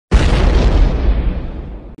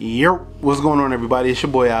Yep, what's going on everybody? It's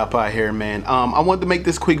your boy iPod here, man. I wanted to make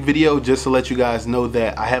this quick video just to let you guys know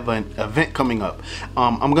that I have an event coming up.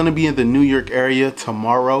 I'm gonna be in the New York area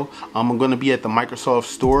tomorrow. I'm gonna be at the Microsoft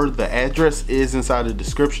store. The address is inside the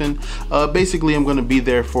description. Basically, I'm gonna be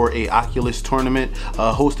there for a Oculus tournament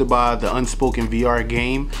hosted by the Unspoken VR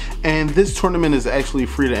game. And this tournament is actually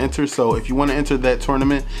free to enter. So if you want to enter that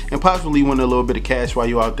tournament and possibly win a little bit of cash while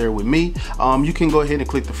you're out there with me, you can go ahead and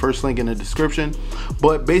click the first link in the description.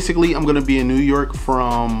 But basically, I'm gonna be in New York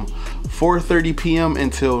from 4:30 p.m.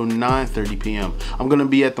 until 9:30 p.m. I'm gonna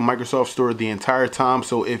be at the Microsoft store the entire time.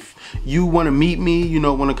 So if you want to meet me, you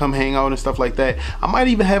know, want to come hang out and stuff like that, I might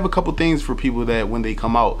even have a couple things for people that when they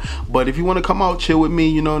come out. But if you want to come out, chill with me,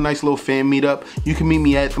 you know, nice little fan meetup, you can meet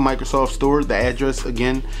me at the Microsoft store. The address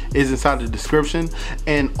again is inside the description.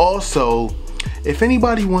 And also, if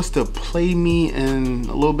anybody wants to play me in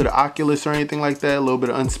a little bit of Oculus or anything like that, a little bit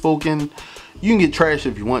of Unspoken, you can get trash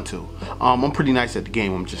if you want to. I'm pretty nice at the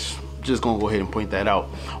game. I'm just gonna go ahead and point that out.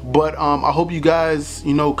 But I hope you guys,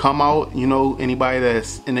 you know, come out, you know, anybody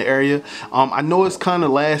that's in the area. I know it's kind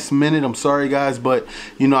of last minute, I'm sorry guys, but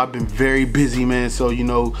you know, I've been very busy, man. So you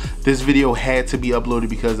know, this video had to be uploaded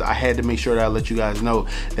because I had to make sure that I let you guys know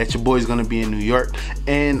that your boy's gonna be in New York.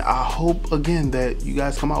 And I hope again that you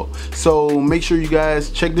guys come out. So make sure you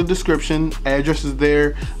guys check the description, address is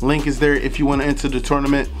there, link is there if you want to enter the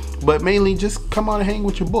tournament. But mainly just come out and hang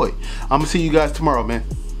with your boy. I'm gonna see you guys tomorrow, man.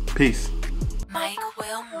 Peace.